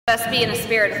Let us be in a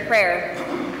spirit of prayer.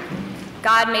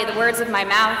 God, may the words of my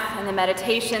mouth and the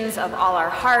meditations of all our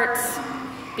hearts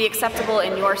be acceptable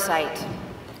in your sight,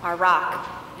 our rock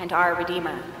and our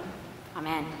Redeemer.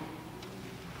 Amen.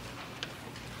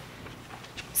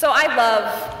 So I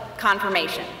love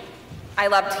confirmation. I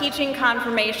love teaching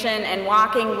confirmation and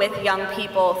walking with young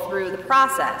people through the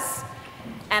process.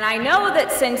 And I know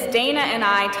that since Dana and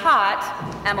I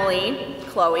taught Emily,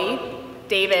 Chloe,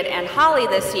 David, and Holly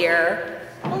this year,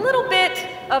 a little bit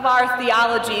of our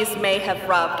theologies may have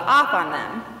rubbed off on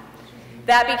them.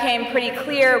 That became pretty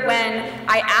clear when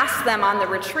I asked them on the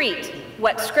retreat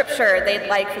what scripture they'd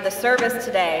like for the service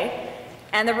today,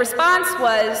 and the response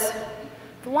was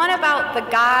the one about the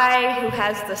guy who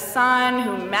has the son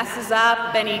who messes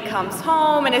up and he comes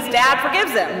home and his dad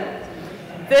forgives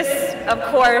him. This, of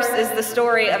course, is the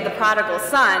story of the prodigal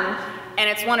son, and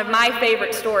it's one of my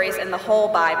favorite stories in the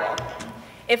whole Bible.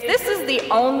 If this is the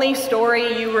only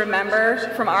story you remember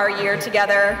from our year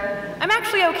together, I'm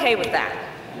actually okay with that.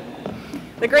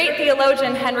 The great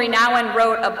theologian Henry Nouwen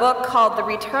wrote a book called The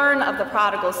Return of the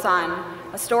Prodigal Son,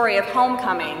 a story of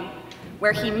homecoming,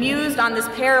 where he mused on this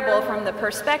parable from the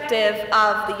perspective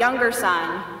of the younger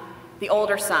son, the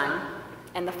older son,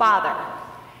 and the father.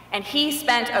 And he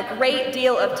spent a great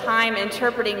deal of time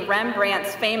interpreting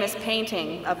Rembrandt's famous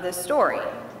painting of this story.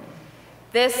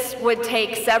 This would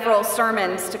take several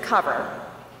sermons to cover,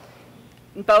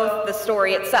 both the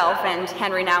story itself and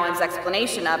Henry Nouwen's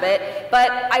explanation of it,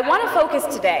 but I want to focus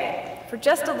today, for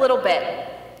just a little bit,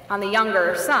 on the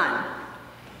younger son.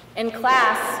 In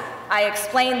class, I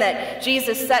explained that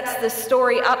Jesus sets this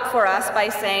story up for us by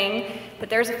saying that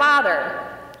there's a father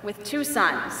with two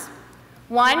sons.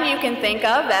 One you can think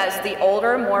of as the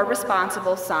older, more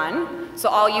responsible son, so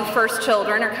all you first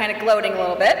children are kind of gloating a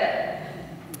little bit.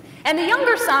 And the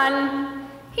younger son,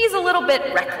 he's a little bit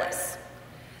reckless.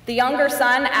 The younger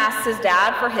son asks his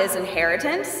dad for his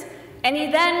inheritance, and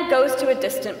he then goes to a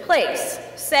distant place,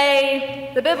 say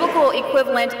the biblical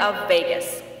equivalent of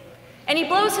Vegas. And he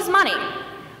blows his money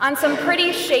on some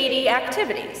pretty shady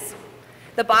activities.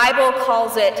 The Bible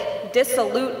calls it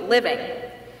dissolute living.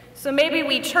 So maybe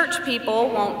we church people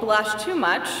won't blush too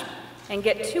much and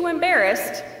get too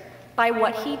embarrassed by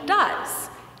what he does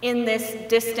in this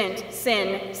distant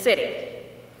sin city.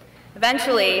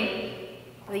 Eventually,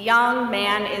 the young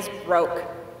man is broke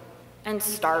and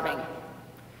starving,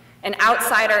 an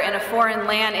outsider in a foreign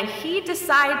land, and he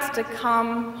decides to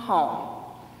come home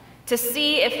to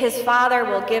see if his father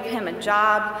will give him a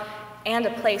job and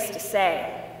a place to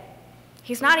stay.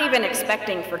 He's not even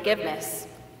expecting forgiveness,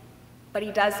 but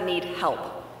he does need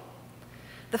help.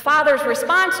 The father's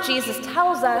response, Jesus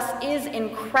tells us, is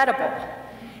incredible.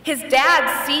 His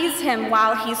dad sees him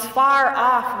while he's far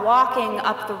off walking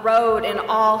up the road in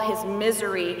all his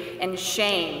misery and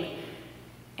shame.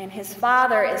 And his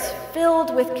father is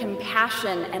filled with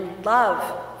compassion and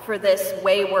love for this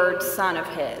wayward son of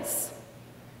his.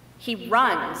 He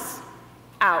runs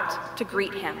out to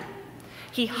greet him.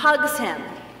 He hugs him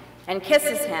and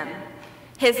kisses him.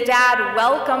 His dad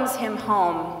welcomes him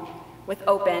home with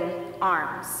open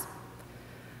arms.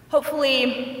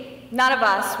 Hopefully, none of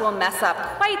us will mess up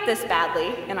quite this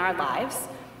badly in our lives,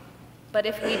 but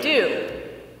if we do,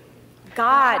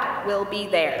 God will be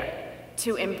there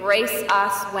to embrace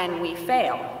us when we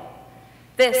fail.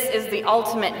 This is the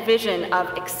ultimate vision of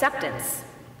acceptance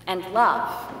and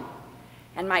love.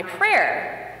 And my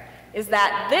prayer is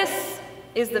that this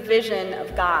is the vision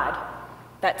of God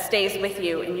that stays with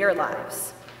you in your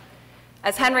lives.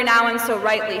 As Henry Nouwen so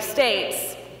rightly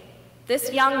states,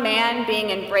 this young man being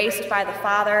embraced by the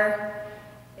Father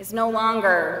is no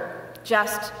longer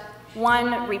just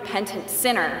one repentant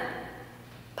sinner,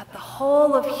 but the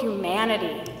whole of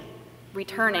humanity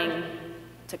returning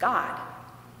to God.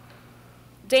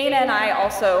 Dana and I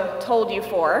also told you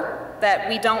that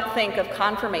we don't think of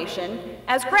confirmation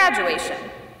as graduation.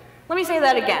 Let me say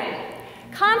that again.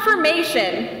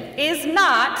 Confirmation is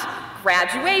not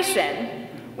graduation.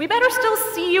 We better still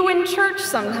see you in church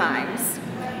sometimes,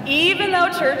 even though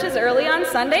church is early on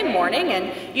Sunday morning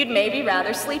and you'd maybe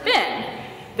rather sleep in.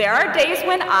 There are days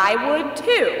when I would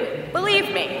too.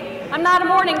 Believe me, I'm not a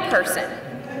morning person.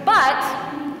 But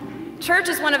church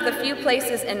is one of the few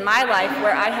places in my life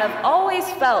where I have always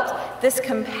felt this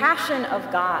compassion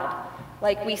of God,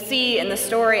 like we see in the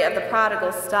story of the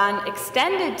prodigal son,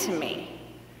 extended to me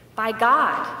by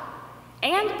God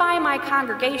and by my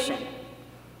congregation,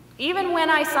 even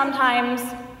when I sometimes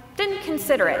didn't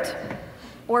consider it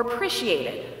or appreciate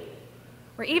it,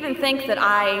 or even think that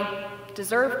I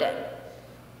deserved it.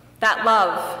 That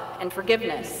love and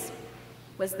forgiveness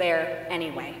was there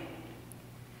anyway.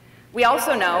 We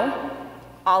also know,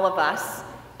 all of us,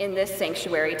 in this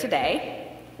sanctuary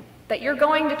today that you're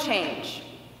going to change.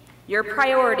 Your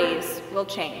priorities will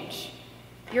change.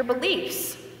 Your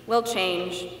beliefs will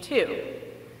change too.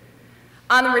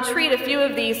 On the retreat, a few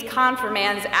of these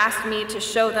confirmands asked me to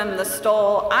show them the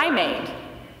stole I made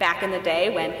back in the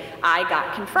day when I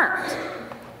got confirmed.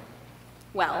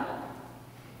 Well,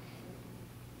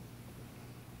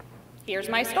 here's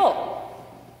my stole.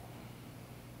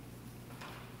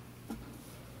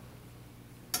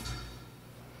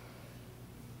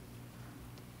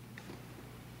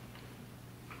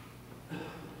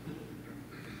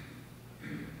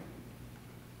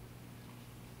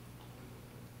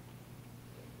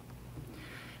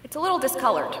 It's a little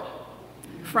discolored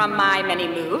from my many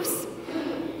moves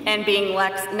and being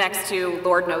next to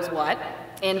Lord knows what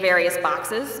in various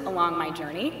boxes along my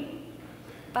journey,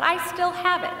 but I still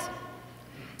have it.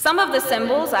 Some of the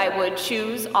symbols I would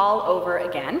choose all over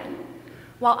again,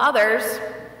 while others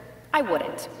I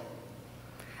wouldn't.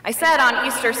 I said on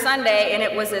Easter Sunday, and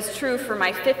it was as true for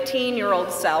my 15-year-old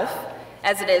self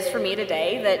as it is for me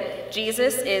today, that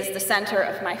Jesus is the center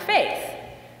of my faith.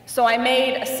 So I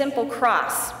made a simple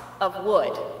cross of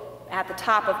wood at the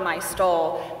top of my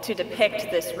stole to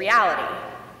depict this reality.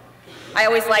 I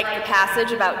always liked the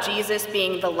passage about Jesus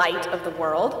being the light of the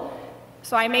world,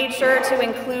 so I made sure to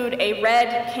include a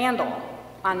red candle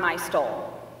on my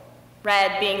stole,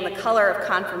 red being the color of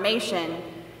confirmation,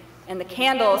 and the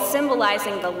candle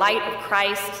symbolizing the light of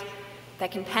Christ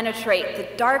that can penetrate the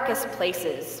darkest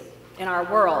places in our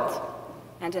world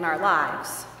and in our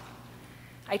lives.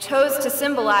 I chose to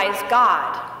symbolize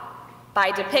God by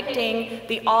depicting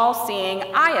the all-seeing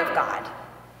eye of God.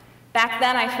 Back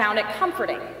then, I found it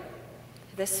comforting.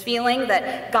 This feeling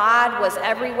that God was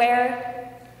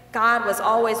everywhere, God was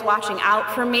always watching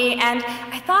out for me, and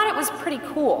I thought it was pretty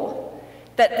cool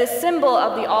that this symbol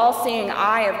of the all-seeing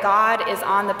eye of God is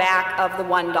on the back of the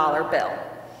 $1 bill.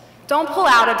 Don't pull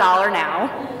out a dollar now.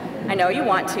 I know you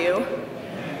want to.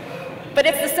 But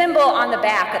it's the symbol on the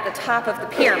back at the top of the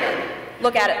pyramid.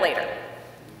 Look at it later.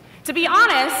 To be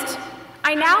honest,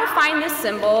 I now find this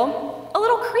symbol a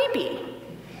little creepy.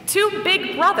 Too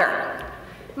Big Brother.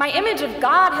 My image of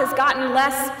God has gotten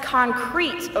less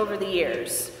concrete over the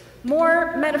years,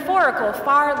 more metaphorical,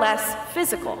 far less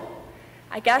physical.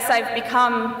 I guess I've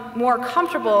become more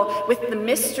comfortable with the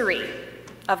mystery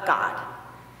of God.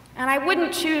 And I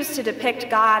wouldn't choose to depict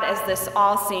God as this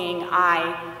all-seeing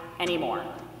eye anymore.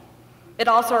 It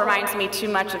also reminds me too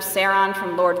much of Sauron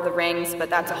from Lord of the Rings,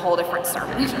 but that's a whole different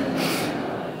sermon.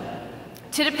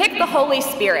 To depict the Holy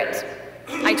Spirit,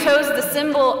 I chose the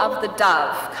symbol of the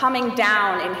dove coming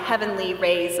down in heavenly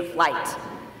rays of light.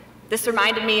 This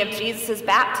reminded me of Jesus'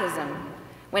 baptism,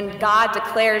 when God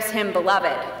declares him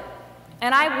beloved.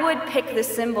 And I would pick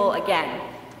this symbol again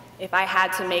if I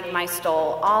had to make my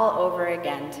stole all over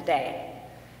again today.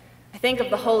 I think of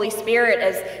the Holy Spirit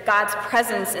as God's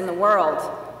presence in the world,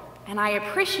 and I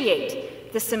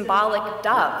appreciate the symbolic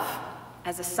dove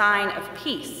as a sign of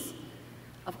peace.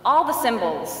 Of all the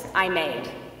symbols I made,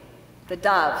 the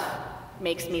dove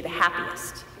makes me the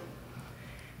happiest.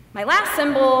 My last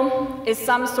symbol is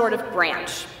some sort of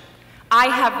branch. I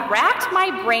have racked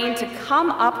my brain to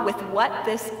come up with what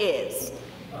this is.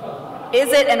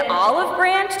 Is it an olive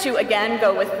branch to, again,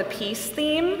 go with the peace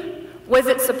theme? Was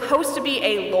it supposed to be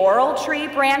a laurel tree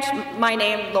branch? My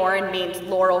name, Lauren, means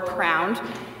laurel crowned.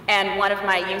 And one of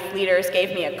my youth leaders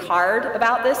gave me a card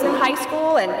about this in high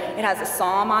school, and it has a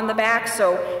psalm on the back,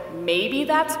 so maybe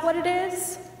that's what it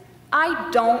is? I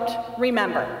don't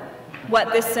remember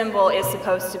what this symbol is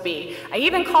supposed to be. I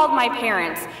even called my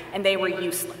parents, and they were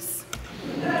useless.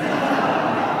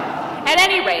 At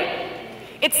any rate,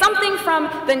 it's something from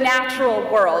the natural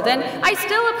world, and I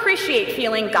still appreciate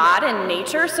feeling God and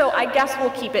nature, so I guess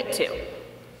we'll keep it too.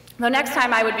 Though next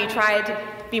time I would try to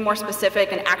be more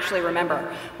specific and actually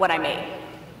remember what I made.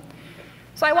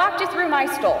 So I walked you through my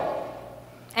stole,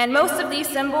 and most of these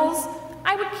symbols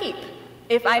I would keep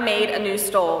if I made a new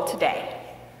stole today.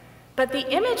 But the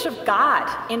image of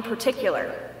God in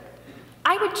particular,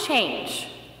 I would change.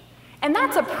 And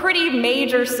that's a pretty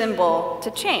major symbol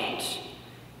to change.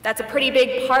 That's a pretty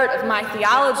big part of my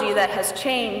theology that has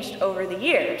changed over the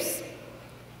years.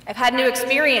 I've had new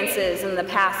experiences in the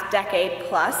past decade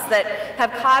plus that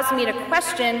have caused me to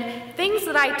question things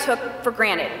that I took for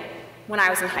granted when I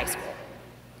was in high school.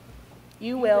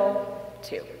 You will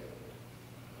too.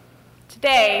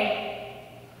 Today,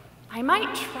 I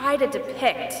might try to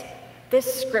depict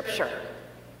this scripture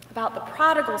about the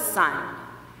prodigal son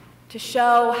to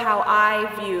show how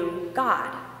I view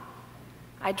God.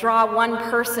 I draw one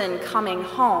person coming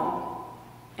home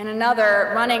and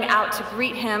another running out to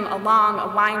greet him along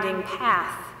a winding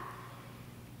path.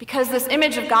 Because this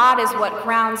image of God is what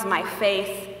grounds my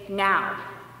faith now,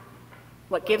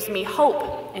 what gives me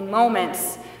hope in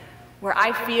moments where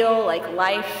I feel like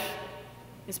life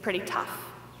is pretty tough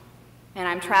and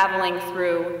I'm traveling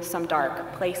through some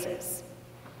dark places.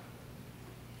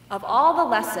 Of all the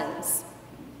lessons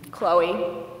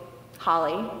Chloe,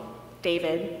 Holly,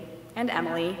 David, and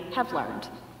Emily have learned,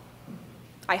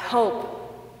 I hope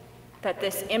that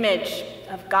this image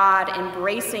of God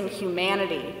embracing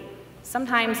humanity,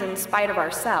 sometimes in spite of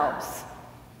ourselves,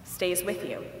 stays with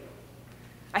you.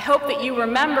 I hope that you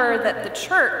remember that the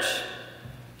church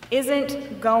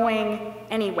isn't going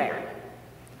anywhere,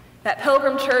 that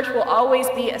Pilgrim Church will always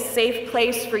be a safe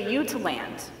place for you to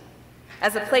land,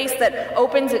 as a place that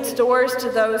opens its doors to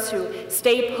those who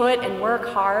stay put and work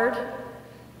hard,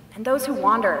 and those who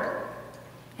wander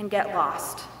and get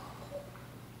lost.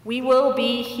 We will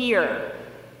be here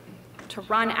to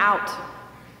run out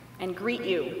and greet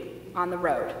you on the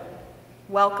road,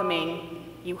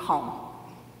 welcoming you home.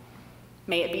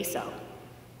 May it be so.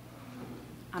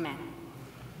 Amen.